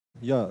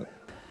Yeah.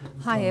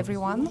 Hi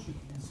everyone,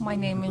 my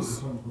name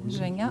is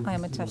Zhenya, I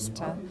am a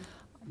tester.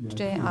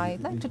 Today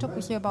I'd like to talk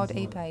with you about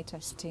API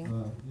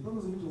testing.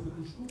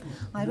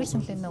 I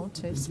recently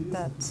noticed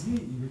that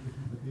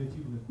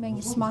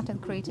many smart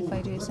and creative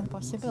ideas and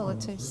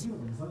possibilities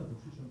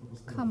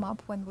come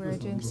up when we're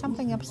doing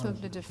something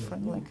absolutely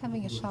different, like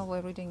having a shower,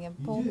 reading a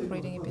book,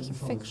 reading a piece of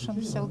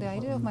fiction. So the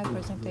idea of my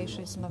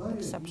presentation is not an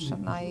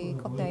exception. I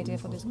got the idea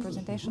for this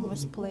presentation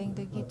was playing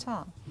the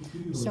guitar.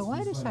 So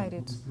I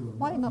decided,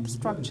 why not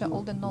structure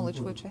all the knowledge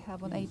which I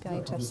have on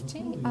API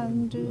testing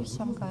and do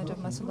some kind of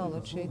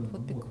methodology. It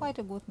would be quite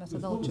a good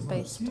methodology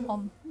based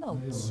on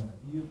notes.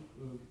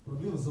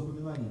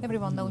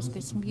 Everyone knows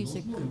this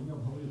music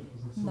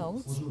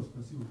notes.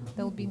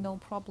 There will be no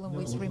problem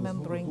with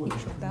remembering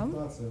each of them.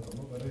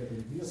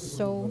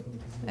 So,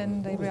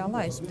 and I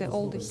realized that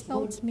all these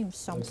notes mean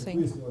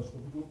something.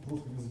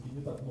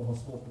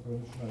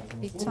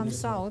 It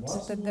turns out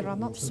that there are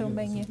not so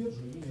many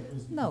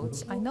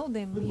notes. I know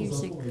the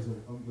music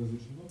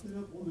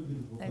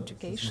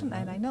education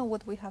and I know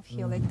what we have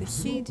here, like the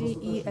C, D,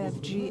 E,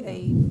 F, G,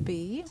 A,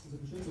 B.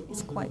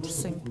 It's quite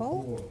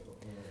simple.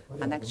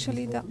 And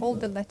actually all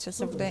the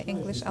letters of the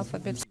English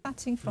alphabet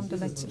starting from the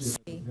letter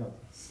C.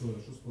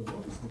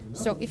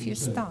 So if you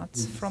start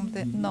from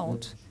the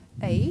note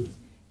A,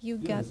 you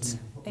get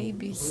A,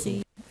 B,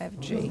 C, F,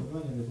 G.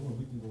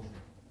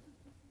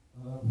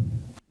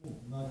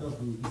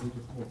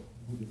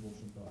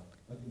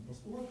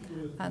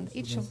 And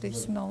each of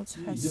these notes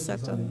has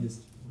certain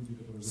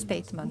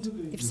statement.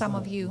 If some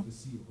of you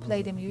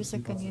play the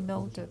music and you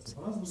know that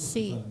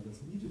C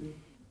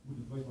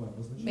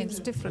means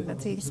different,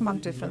 that it is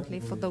marked differently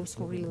for those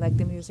who really like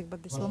the music,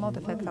 but this will not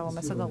affect our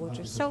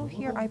methodology. So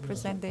here I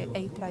present the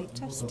API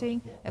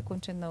testing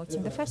according to notes.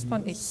 And the first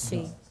one is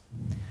C.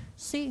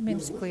 C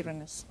means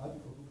clearness.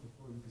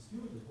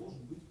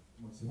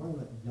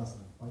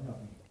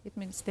 It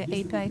means the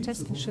API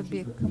testing should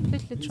be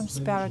completely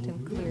transparent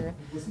and clear.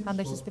 And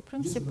this is the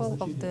principle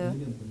of the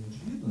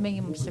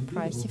minimum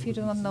surprise. If you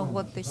do not know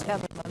what this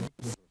element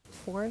is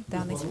for,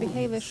 then its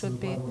behavior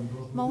should be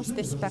most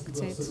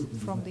expected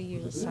from the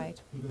user side.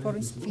 For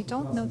instance, if you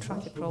don't know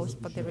traffic rules,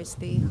 but there is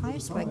the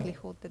highest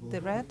likelihood that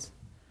the red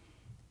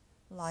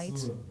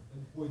light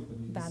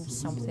bans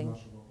something.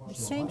 The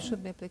same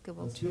should be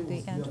applicable to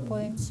the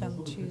endpoints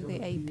and to the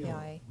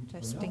API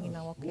testing. In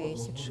our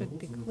case, it should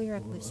be clear,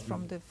 at least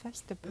from the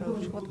first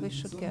approach, what we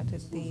should get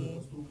at the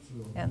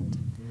end.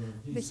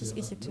 This is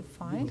easy to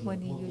find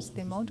when you use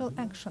the modal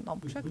action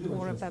object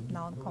or a web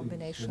noun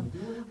combination.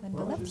 On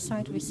the left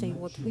side, we say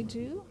what we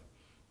do,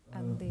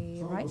 and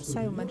the right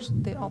side we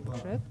mention the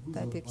object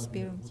that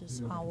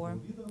experiences our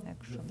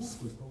actions.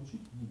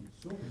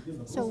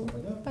 So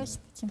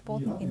first, it's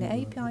important in the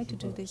API to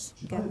do this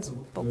get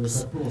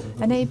books.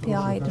 An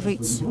API that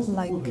reads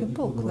like a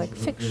book, like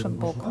fiction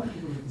book.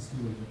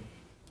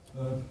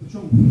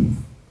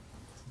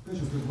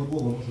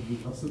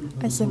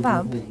 As a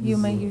verb, you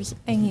may use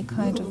any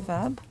kind of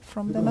verb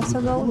from the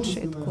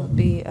methodology. It could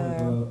be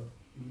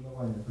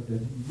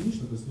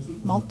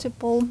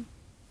multiple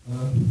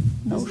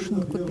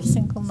notion, could be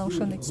single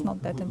notion, it's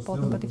not that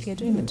important, but if you're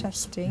doing the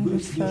testing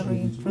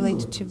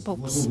related to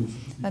books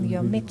and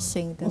you're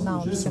mixing the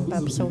nouns and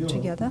verbs all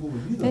together,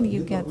 then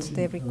you get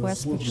the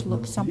requests which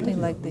look something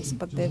like this,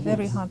 but they're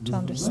very hard to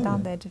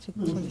understand, they're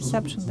difficult for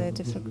reception, they're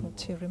difficult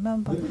to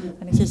remember,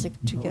 and it's easy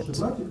to get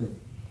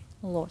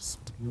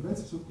lost.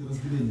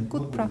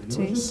 Good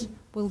practice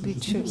will be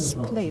to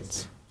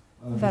split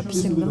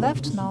verbs in the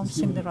left,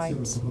 nouns in the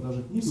right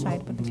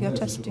side. But if you're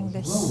testing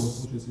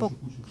this book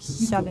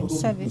selling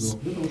service,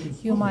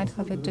 you might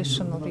have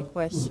additional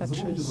requests,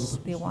 such as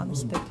the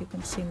ones that you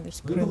can see in the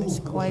screen. It's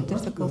quite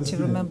difficult to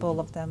remember all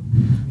of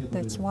them.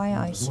 That's why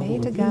I say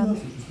it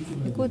again.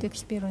 A good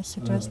experience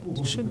suggests that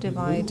you should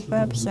divide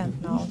verbs and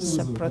nouns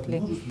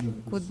separately.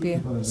 Could be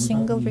a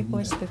single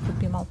request, there could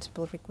be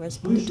multiple requests,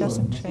 but it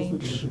doesn't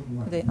change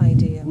the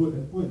idea.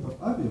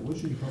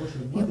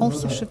 You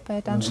also should pay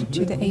attention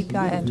to the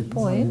API endpoint,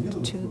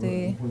 to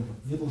the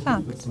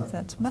fact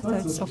that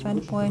methods of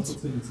endpoints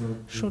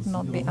should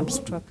not be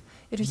abstract.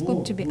 It is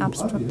good to be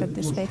abstract at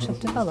this stage of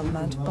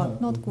development,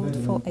 but not good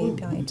for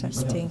API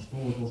testing.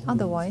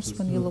 Otherwise,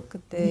 when you look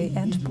at the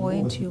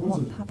endpoint, you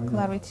won't have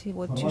clarity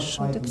what you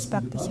should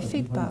expect as a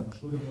feedback.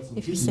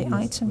 If you say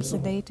items, the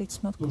data,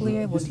 it's not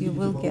clear what you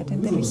will get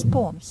in the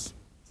response.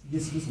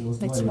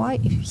 That's why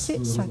if you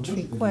see such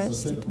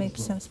requests, it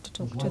makes sense to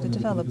talk to the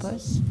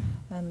developers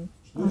and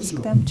ask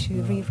them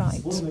to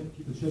rewrite.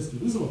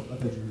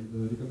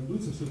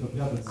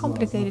 The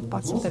complicated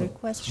parts of the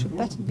request should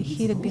better be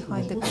hidden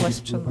behind the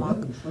question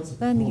mark.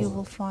 Then you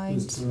will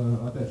find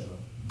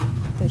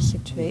the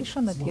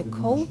situation that your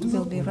code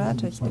will be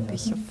read as a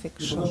piece of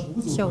fiction.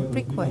 So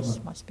requests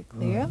must be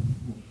clear.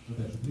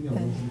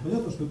 And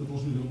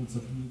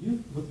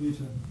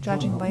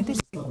judging by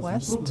this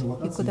request,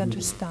 you could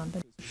understand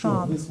that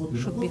genre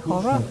should be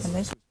horror, and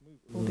this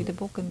will be the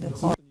book in the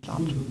horror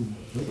genre.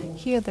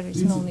 Here there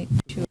is no need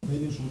to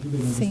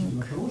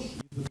think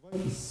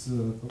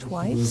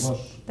twice.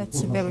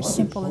 That's a very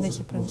simple and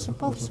easy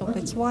principle, so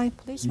that's why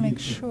please make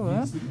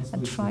sure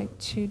and try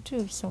to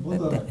do so that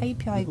the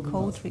API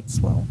code reads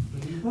well.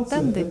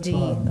 Then the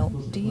D.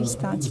 D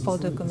stands for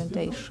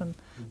documentation.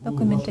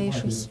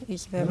 Documentation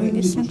is very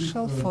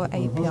essential for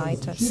API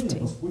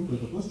testing,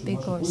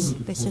 because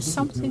this is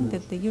something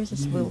that the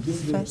users will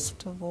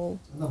first of all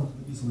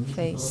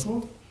face.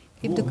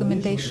 If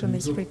documentation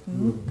is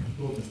written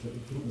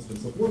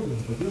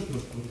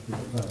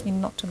in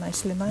not too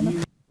nicely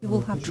manner, you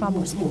will have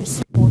troubles with the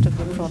support of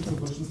the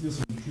product.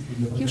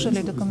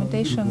 Usually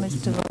documentation is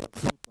developed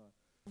for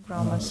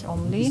programmers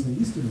only.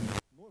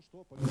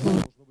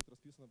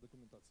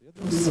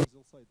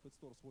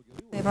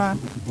 There are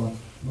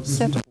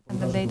certain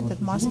data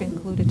that must be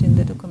included in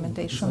the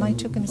documentation. I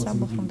took an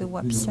example from the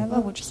web server,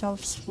 which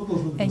sells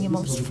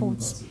animals'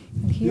 foods.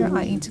 And here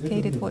I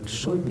indicated what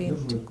should be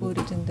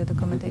included in the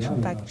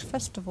documentation package.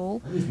 First of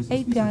all,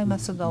 API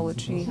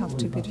methodology have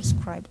to be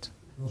described.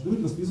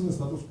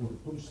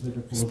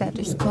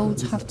 Status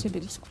codes have to be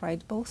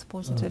described, both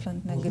positive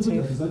and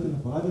negative.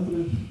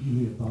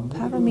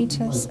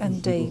 Parameters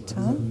and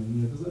data,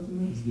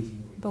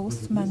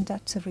 both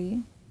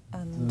mandatory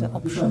and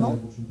optional.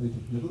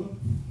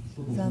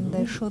 Then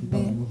there should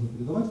be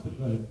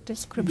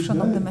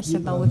description of the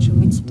methodology,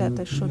 which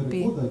data should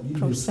be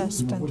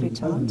processed and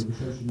returned.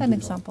 Then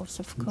examples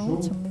of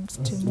codes and links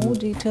to more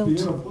detailed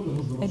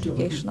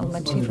educational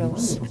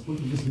materials.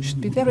 You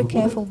should be very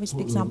careful with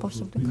the examples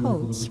of the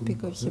codes,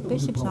 because if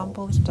these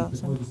examples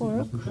doesn't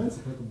work,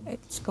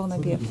 it's gonna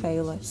be a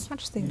failure.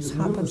 Such things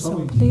happen,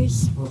 so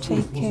please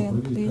take care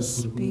and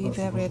please be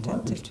very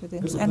attentive to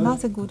them.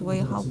 Another good way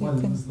how you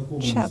can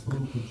check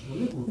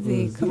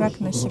the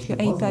correctness of your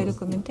API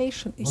documentation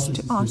is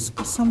to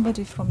ask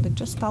somebody from the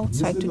just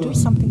outside to do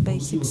something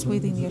basics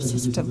within your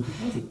system.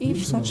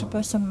 If such a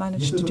person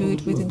managed to do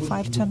it within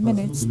 5-10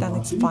 minutes, then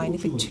it's fine.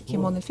 If it took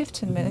him more than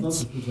 15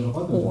 minutes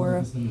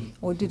or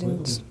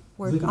didn't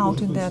work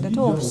out in that at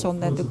all, so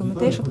that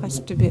documentation has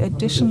to be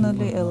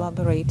additionally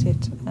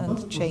elaborated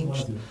and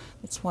changed.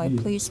 That's why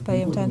please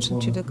pay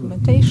attention to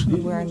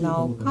documentation. We are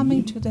now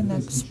coming to the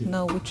next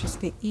No, which is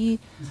the E,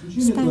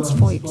 stands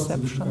for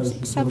exceptions.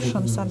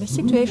 Exceptions are the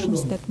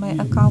situations that may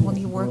occur when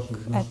you work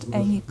at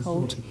any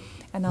code.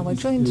 And our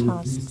joint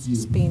task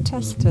as being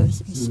testers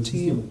is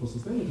to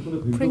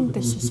bring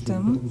the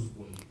system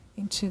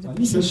into the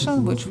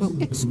position which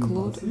will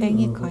exclude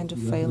any kind of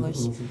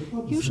failures.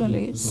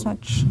 Usually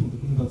such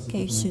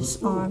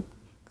cases are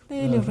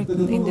clearly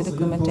written in the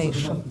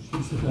documentation.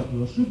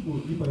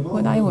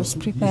 When I was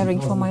preparing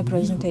for my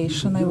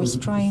presentation, I was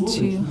trying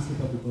to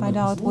find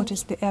out what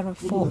is the error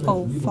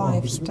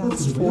 405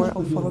 stands for,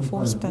 or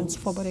 404 stands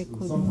for, but I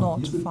could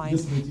not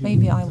find.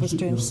 Maybe I was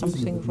doing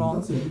something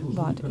wrong,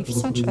 but if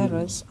such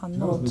errors are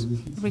not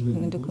written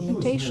in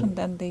documentation,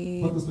 then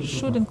they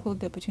should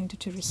include the opportunity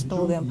to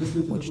restore them,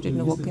 which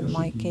didn't work in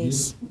my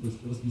case.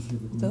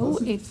 Though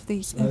if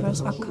these errors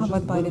are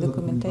covered by the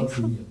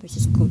documentation, this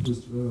is good,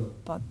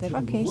 but there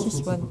are cases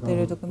when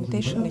the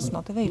documentation is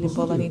not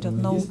available and you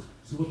don't know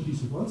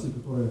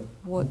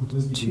what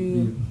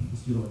to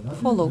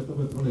follow.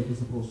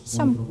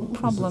 Some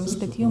problems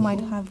that you might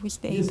have with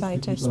the API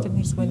testing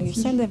is when you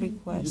send a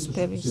request,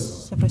 there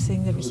is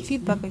everything, there is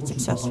feedback, it's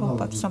successful,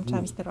 but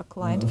sometimes there are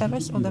client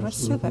errors or there are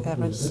server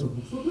errors.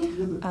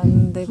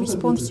 And the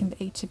response in the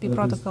HTTP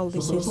protocol,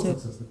 this is a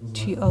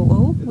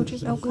 200, which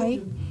is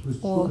okay,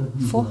 or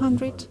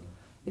 400.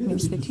 It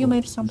means that you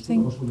made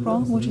something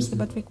wrong, which is the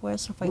bad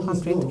request, of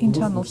 500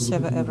 internal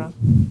server error.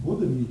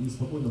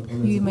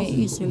 You may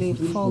easily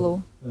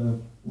follow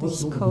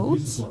these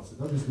codes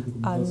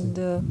and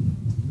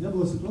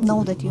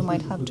know that you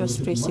might have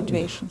just 3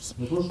 situations.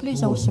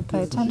 Please also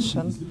pay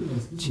attention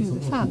to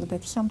the fact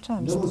that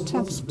sometimes the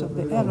text of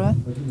the error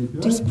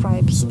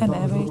describes an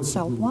error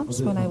itself. Once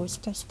when I was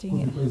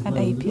testing an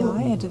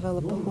API, a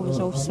developer who is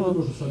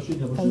also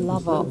a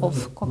lover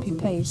of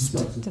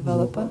copy-paste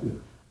developer,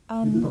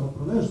 and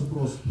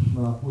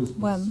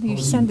when you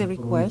send a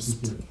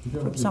request,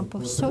 for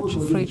example, search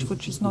a fridge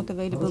which is not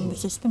available in the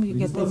system, you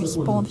get the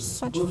response,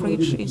 such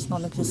fridge is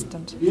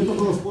non-existent.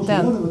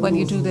 Then, when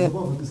you do the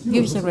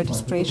user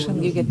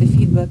registration, you get the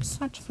feedback,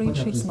 such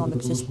fridge is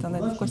non-existent.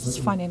 And of course, it's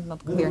funny and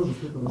not clear.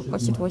 Of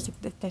course, it was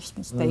at the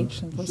testing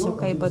stage and it was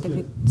okay, but if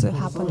it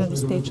happened at the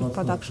stage of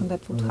production,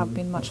 that would have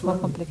been much more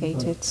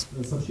complicated.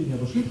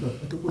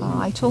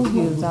 I told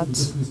you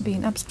that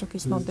being abstract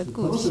is not that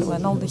good, so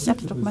when all these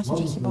abstract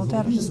messages about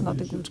errors is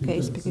not a good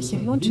case, because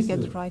if you want to get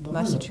the right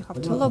message, you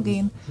have to log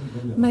in,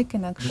 make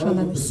an action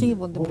and see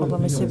what the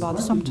problem is about.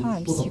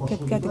 Sometimes you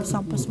can get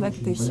examples like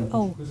this: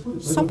 oh,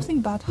 something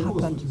bad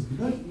happened.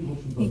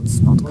 It's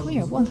not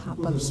clear what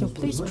happened, so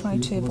please try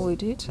to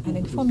avoid it and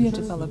inform your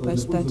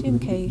developers that in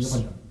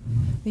case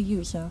the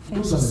user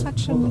faces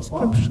such an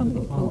inscription,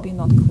 it will be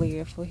not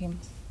clear for him.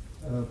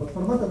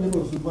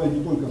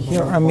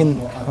 Here, I mean,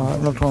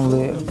 not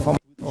only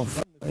format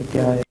of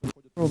API,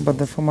 but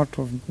the format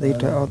of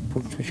data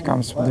output which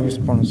comes with the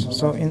response.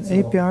 So in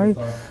API,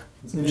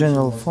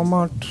 general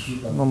format,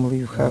 normally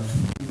you have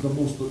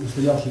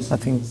I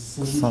think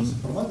some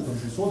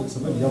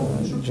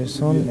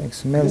JSON,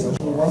 XML,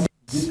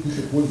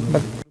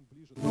 but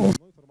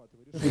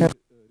have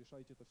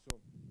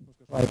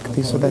like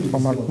this or that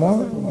format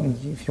more. And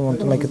if you want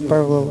to make it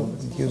parallel,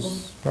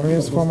 use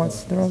various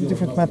formats. There are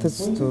different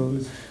methods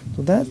to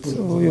that.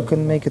 Or you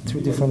can make it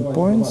 3 different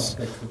points,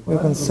 or you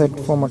can set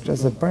format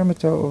as a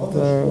parameter of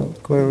the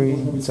query,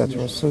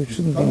 etc. So it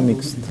shouldn't be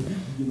mixed.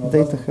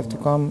 Data have to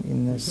come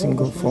in a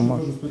single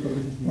format.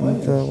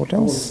 And what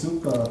else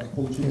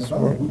is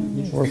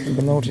worth to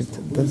be noted,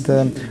 that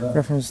the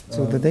reference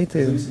to the data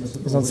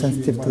is not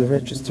sensitive to the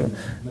register,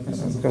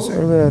 because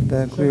earlier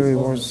the query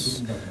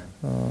was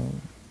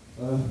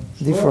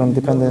different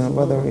depending on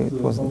whether it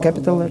was in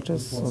capital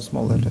letters or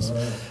small letters.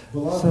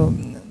 So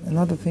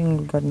another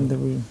thing regarding the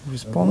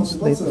response,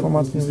 data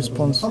formatting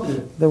response,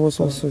 there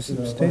was also a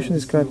situation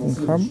described in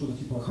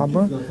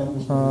Harbor.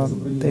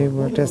 They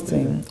were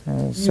testing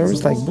a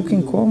service like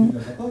Booking.com,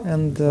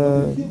 and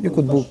you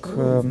could book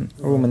a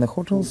room in a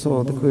hotel,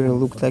 so the query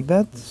looked like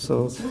that.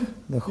 So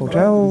the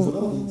hotel,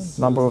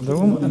 number of the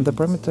room, and the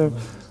parameter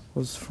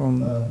was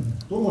from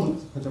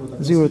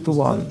 0 to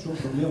 1.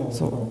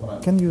 So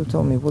can you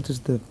tell me what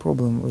is the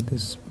problem with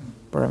this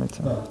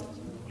parameter?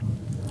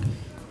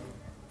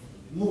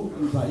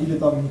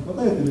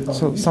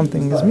 So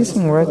something is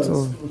missing, right?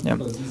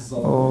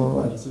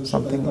 Or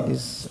something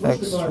is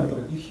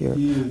extra here.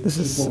 This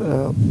is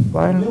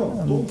line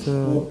and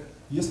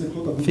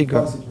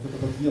figure.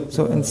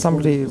 So, and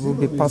somebody will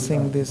be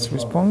passing this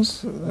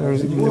response,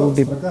 will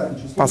be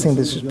passing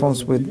this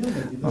response with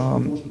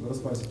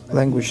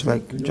language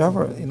like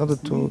Java. In order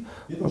to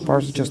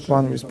parse just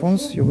one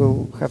response, you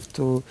will have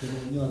to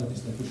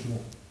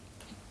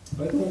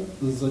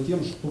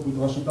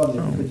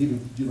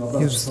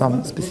use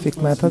some specific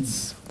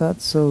methods for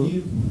that. So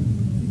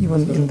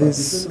even in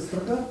this,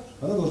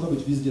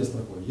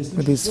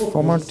 with this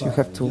format, you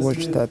have to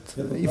watch that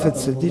if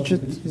it's a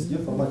digit,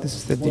 this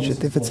is the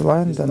digit. If it's a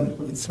line, then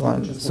it's a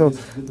line. So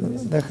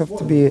they have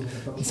to be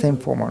the same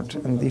format.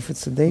 And if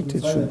it's a date,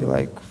 it should be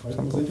like, for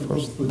example,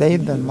 first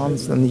date, then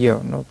month, then year,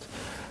 not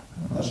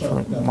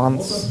for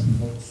months,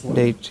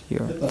 date,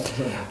 year.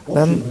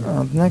 Then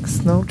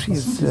next note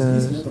is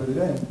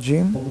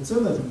GIM.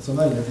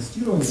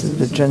 This is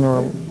the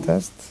general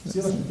test,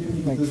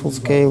 like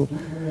full-scale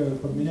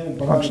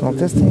functional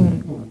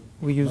testing.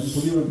 We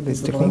use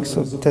these techniques,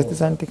 so test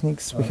design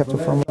techniques. We have to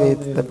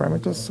formulate the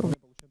parameters of,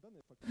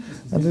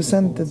 and we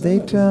send the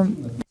data.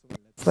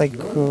 It's like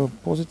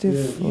positive,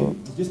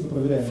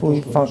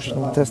 fully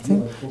functional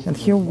testing, and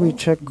here we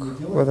check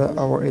whether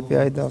our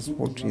API does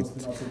what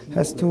it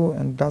has to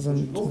and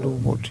doesn't do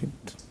what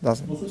it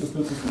doesn't.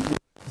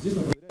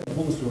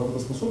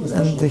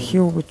 And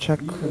here we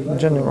check in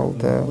general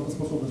the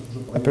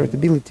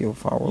operability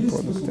of our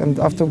product. And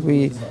after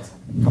we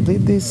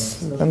complete this,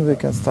 then we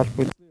can start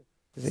with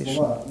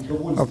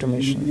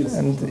automation.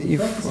 And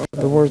if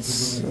the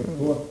words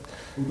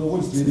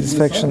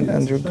satisfaction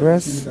and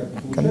regress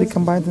can be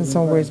combined in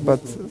some ways,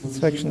 but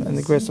satisfaction and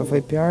regress of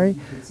API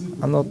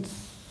are not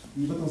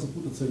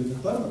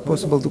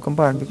possible to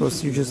combine,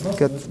 because you just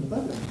get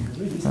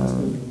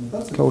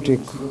chaotic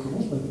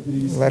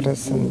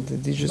letters and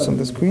digits on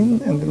the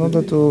screen, and in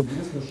order to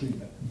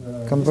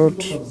convert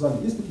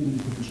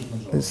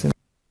this into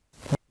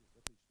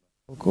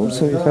code,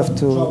 so you have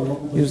to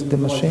use the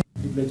machine.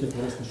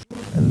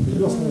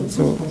 And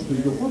so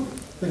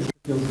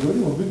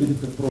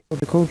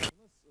the code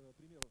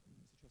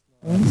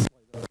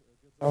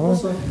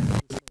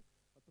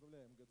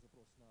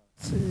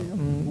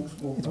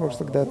it works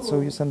like that.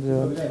 So you send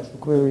a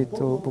query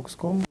to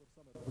books.com,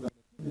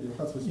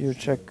 you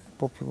check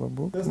popular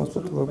book, most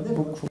popular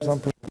book, for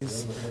example,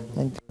 is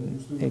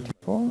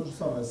 1984.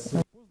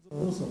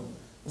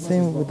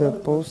 Same with the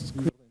post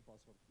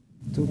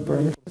to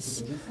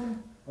parameters.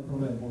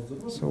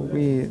 So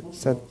we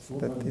set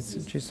that it's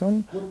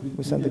JSON,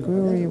 we send the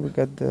query, we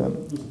get the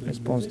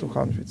response to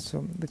 100.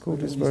 So the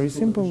code is very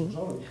simple.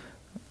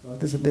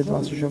 This is the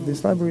advantage of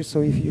this library.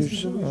 So if you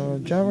use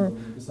Java,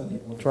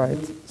 try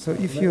it. So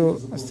if you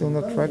are still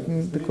not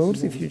writing the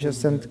codes, if you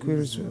just send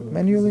queries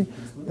manually,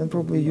 then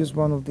probably use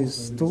one of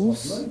these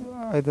tools,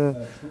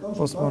 either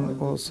Postman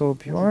or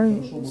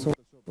SOAP-UI. So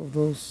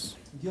those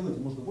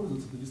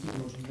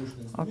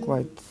are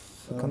quite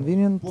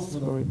convenient,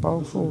 very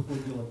powerful,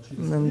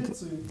 and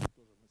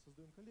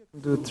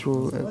do it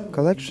through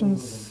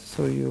collections.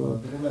 So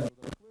you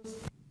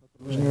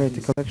generate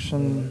a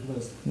collection,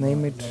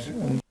 name it,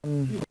 and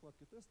then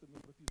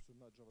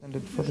send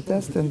it for the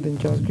test. And in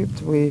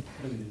JavaScript we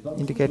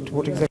indicate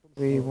what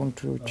exactly we want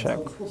to check.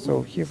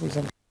 So here, for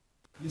example,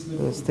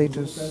 the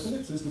status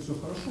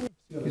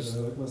is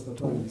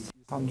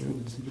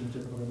 200.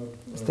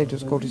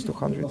 Status code is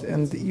 200,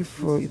 and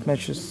if it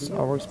matches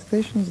our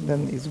expectations,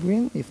 then it's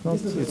green. If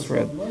not, it's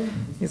red.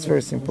 It's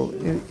very simple.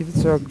 If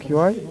it's a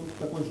QI,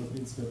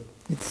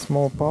 it's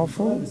more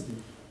powerful,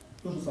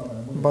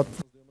 but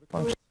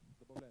function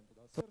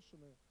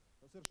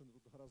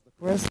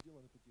request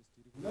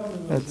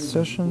add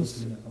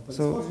sessions,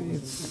 so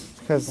it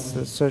has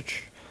a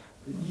search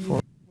for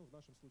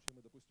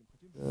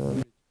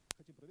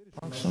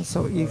So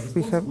if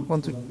we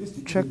want to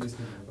check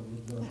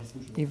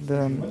if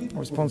the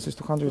response is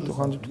 200 to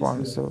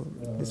 101, so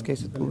in this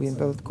case it will be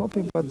invalid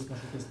copy, but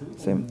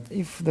same,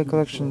 if the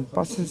collection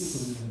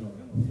passes,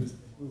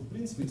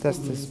 the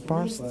test is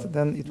parsed,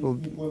 then it will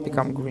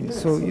become green.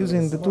 So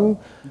using the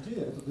tool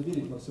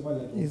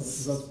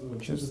is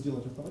just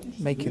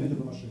making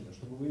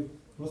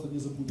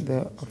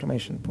the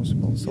automation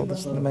possible. So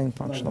that's the main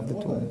function of the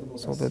tool,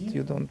 so that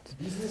you don't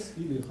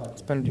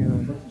spend your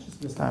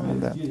time on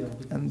that.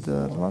 And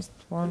the last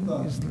one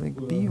is like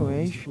B or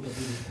H.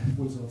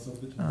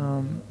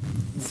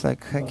 It's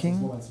like hacking.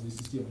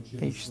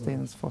 H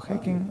stands for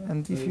hacking.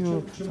 And if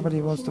somebody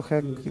wants to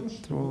hack it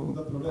through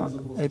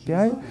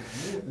API,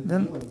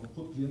 then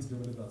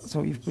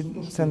so if we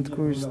send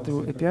queries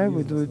through API,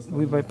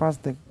 we bypass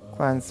the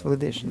client's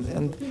validation,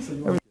 and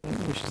everything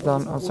which is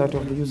done outside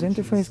of the user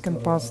interface can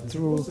pass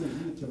through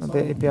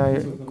the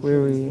API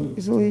query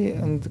easily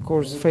and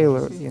cause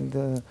failure in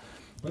the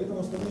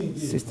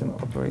system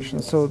operation.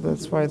 So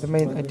that's why the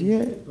main idea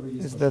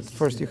is that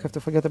first you have to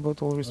forget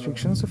about all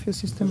restrictions of your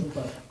system.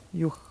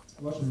 Your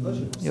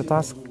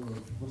task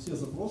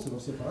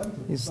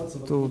is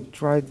to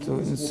try to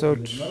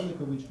insert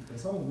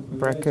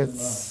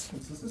brackets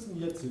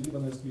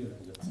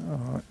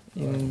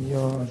in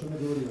your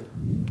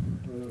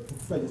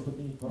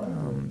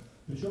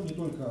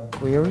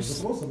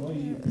queries,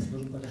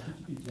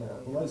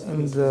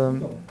 and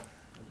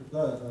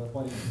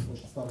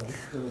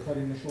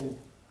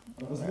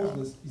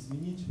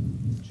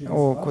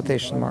or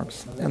quotation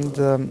marks. And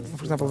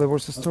for example, there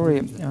was a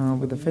story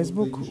with the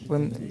Facebook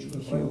when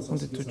he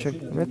wanted to check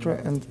retro,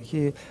 and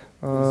he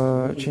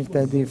changed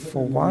the ID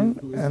for 1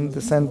 and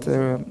sent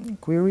a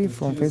query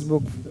from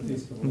Facebook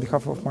on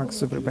behalf of Mark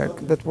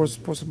Zuckerberg. That was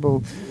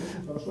possible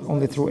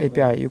only through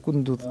API. You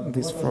couldn't do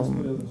this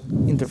from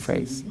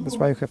interface. That's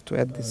why you have to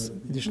add these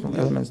additional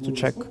elements to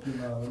check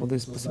for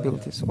these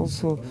possibilities.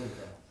 Also,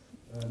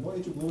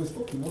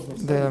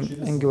 the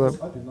Angular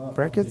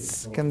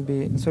brackets can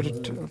be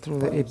inserted through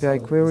the API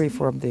query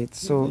for updates.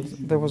 So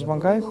there was one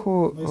guy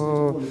who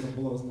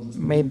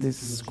made this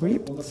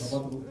script,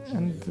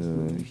 and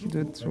he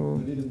did it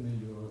through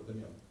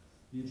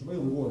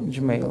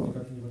Gmail,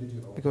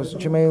 because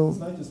Gmail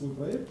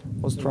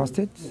was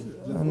trusted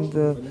and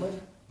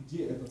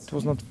it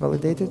was not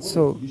validated.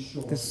 So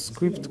this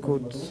script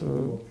could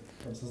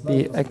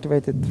be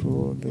activated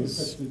through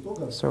this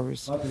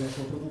service.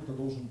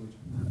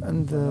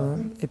 And the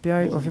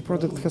API of a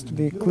product has to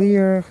be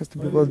clear, has to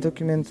be well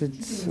documented,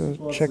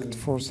 checked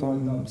for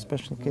some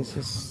special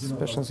cases,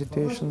 special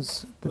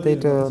situations. The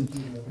data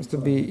has to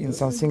be in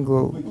some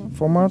single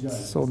format,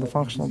 so the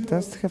functional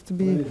tests have to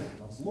be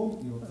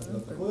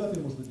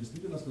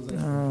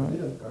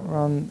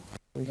run.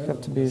 We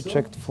have to be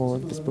checked for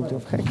the possibility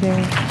of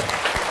hacking.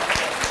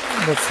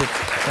 That's it.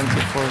 Thank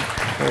you for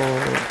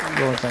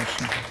your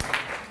attention.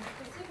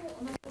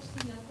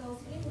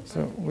 So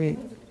we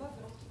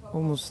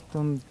almost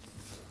don't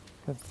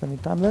have any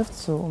time left,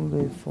 so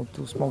only for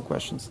 2 small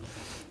questions.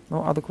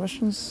 No other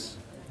questions?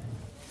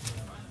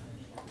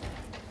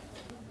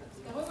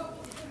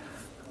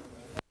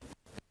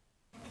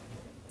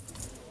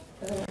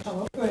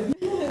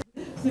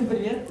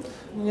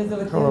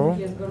 Hello,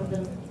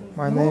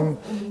 my name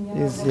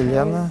is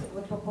Елена.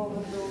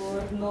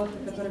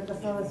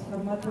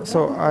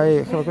 So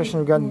I have a question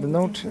regarding the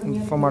note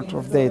in format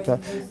of data.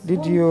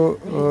 Did you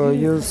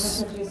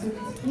use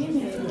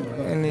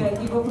any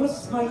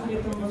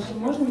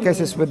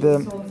cases with the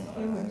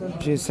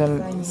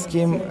JSON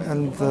scheme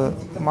and the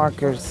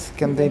markers?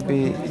 Can they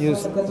be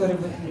used?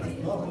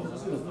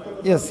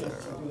 Yes,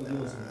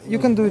 you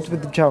can do it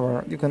with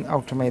Java. You can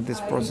automate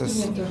this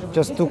process,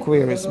 just 2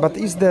 queries. But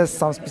is there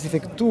some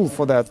specific tool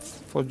for that,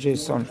 for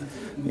JSON?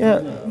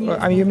 Yeah,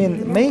 you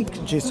mean make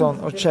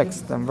JSON or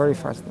checks them,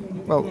 verifies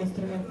them? Well,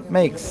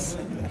 makes.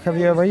 Have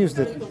you ever used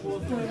it?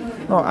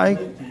 No, I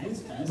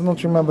do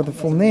not remember the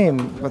full name,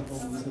 but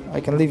I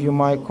can leave you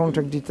my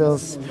contact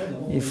details.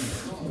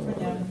 If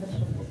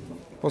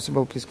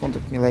possible, please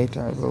contact me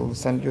later. I will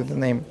send you the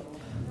name.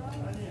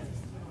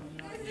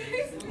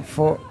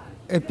 For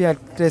API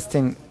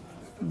testing,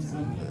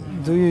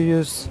 do you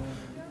use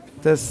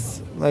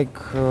this like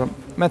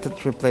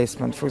method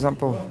replacement? For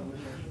example,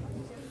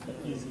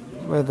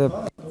 where the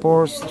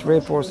post,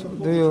 repost,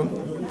 do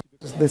you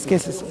use these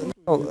cases?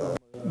 Oh,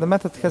 the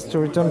method has to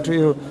return to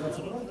you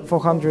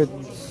 400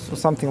 or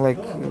something like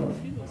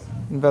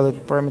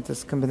invalid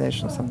parameters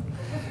combination.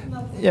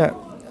 Yeah,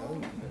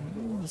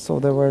 so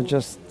there were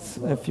just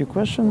a few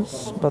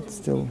questions, but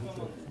still.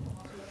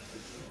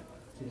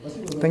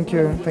 Thank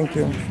you.